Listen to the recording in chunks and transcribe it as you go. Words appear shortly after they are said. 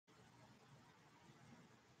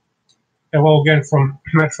Hello again from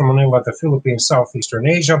Metro Manila, the Philippines, Southeastern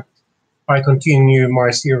Asia. I continue my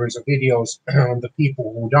series of videos on the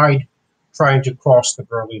people who died trying to cross the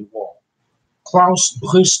Berlin Wall. Klaus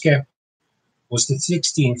Brueske was the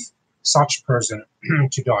 16th such person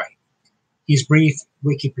to die. His brief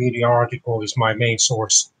Wikipedia article is my main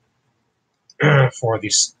source for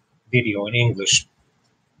this video in English.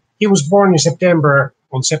 He was born on September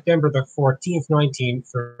the 14th,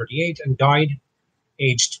 1938, and died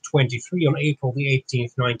aged 23 on April the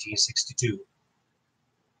 18th, 1962.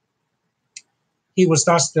 He was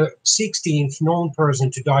thus the 16th known person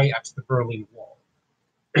to die at the Berlin Wall.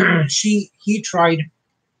 He tried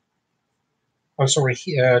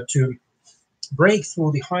to break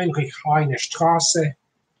through the Heinrich-Heine-Straße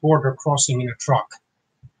border crossing in a truck,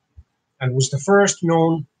 and was the first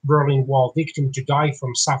known Berlin Wall victim to die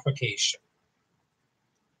from suffocation.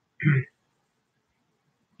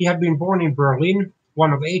 He had been born in Berlin,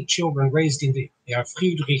 one of 8 children raised in the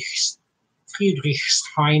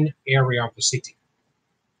Friedrichshain area of the city.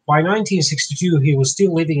 By 1962, he was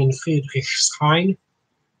still living in Friedrichshain,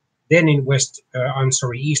 then in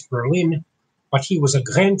East Berlin, but he was a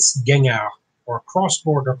Grenzgänger, or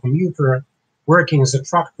cross-border commuter, working as a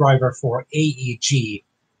truck driver for AEG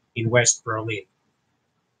in West Berlin.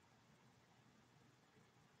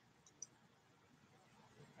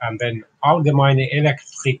 And then Allgemeine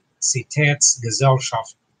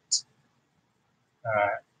Elektrizitätsgesellschaft,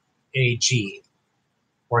 AG,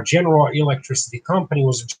 or General Electricity Company,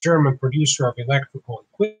 was a German producer of electrical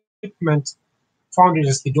equipment, founded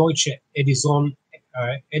as the Deutsche Edison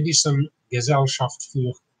Gesellschaft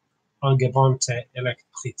für angewandte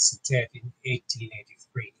Elektrizität in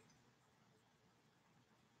 1883.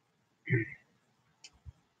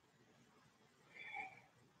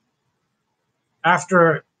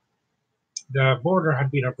 After the border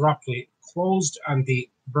had been abruptly closed and the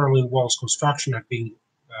Berlin Wall's construction had been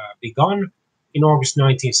begun in August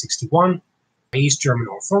 1961 by East German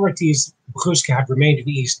authorities, Brueske had remained in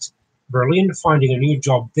East Berlin, finding a new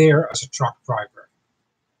job there as a truck driver.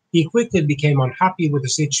 He quickly became unhappy with the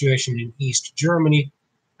situation in East Germany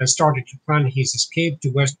and started to plan his escape to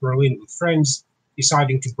West Berlin with friends,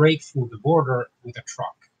 deciding to break through the border with a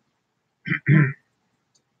truck.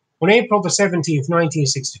 On April the 17th,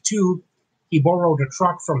 1962, he borrowed a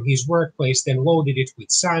truck from his workplace, then loaded it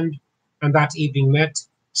with sand, and that evening met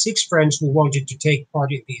 6 friends who wanted to take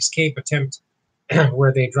part in the escape attempt,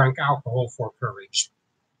 where they drank alcohol for courage.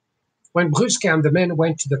 When Brueske and the men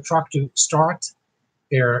went to the truck to start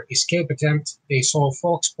their escape attempt, they saw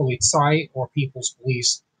Volkspolizei, or People's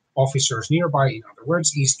Police officers nearby, in other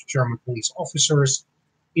words, East German police officers,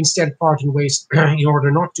 instead parting ways in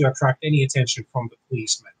order not to attract any attention from the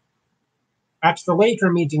policemen. At the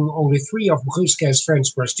later meeting, only 3 of Brueske's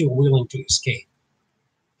friends were still willing to escape.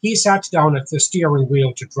 He sat down at the steering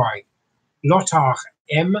wheel to drive. Lothar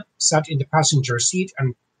M. sat in the passenger seat,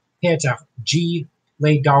 and Peter G.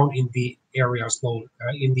 lay down in the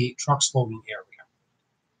truck's loading area.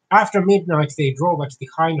 After midnight, they drove at the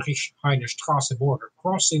Heinrich-Heine-Straße border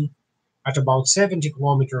crossing at about 70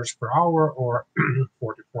 kilometers per hour, or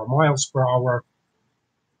 44 miles per hour.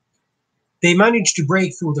 They managed to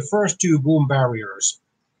break through the first 2 boom barriers.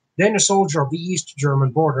 Then a soldier of the East German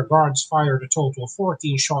border guards fired a total of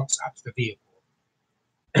 14 shots at the vehicle.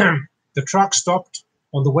 The truck stopped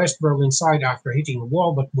on the West Berlin side after hitting a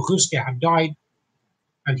wall, but Brueske had died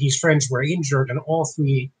and his friends were injured, and all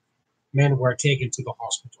 3 men were taken to the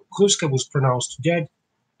hospital. Brueske was pronounced dead,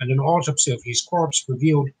 and an autopsy of his corpse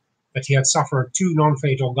revealed that he had suffered 2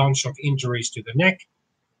 non-fatal gunshot injuries to the neck,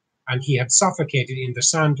 and he had suffocated in the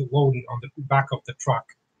sand loaded on the back of the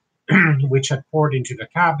truck, which had poured into the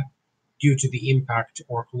cab due to the impact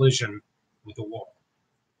or collision with the wall.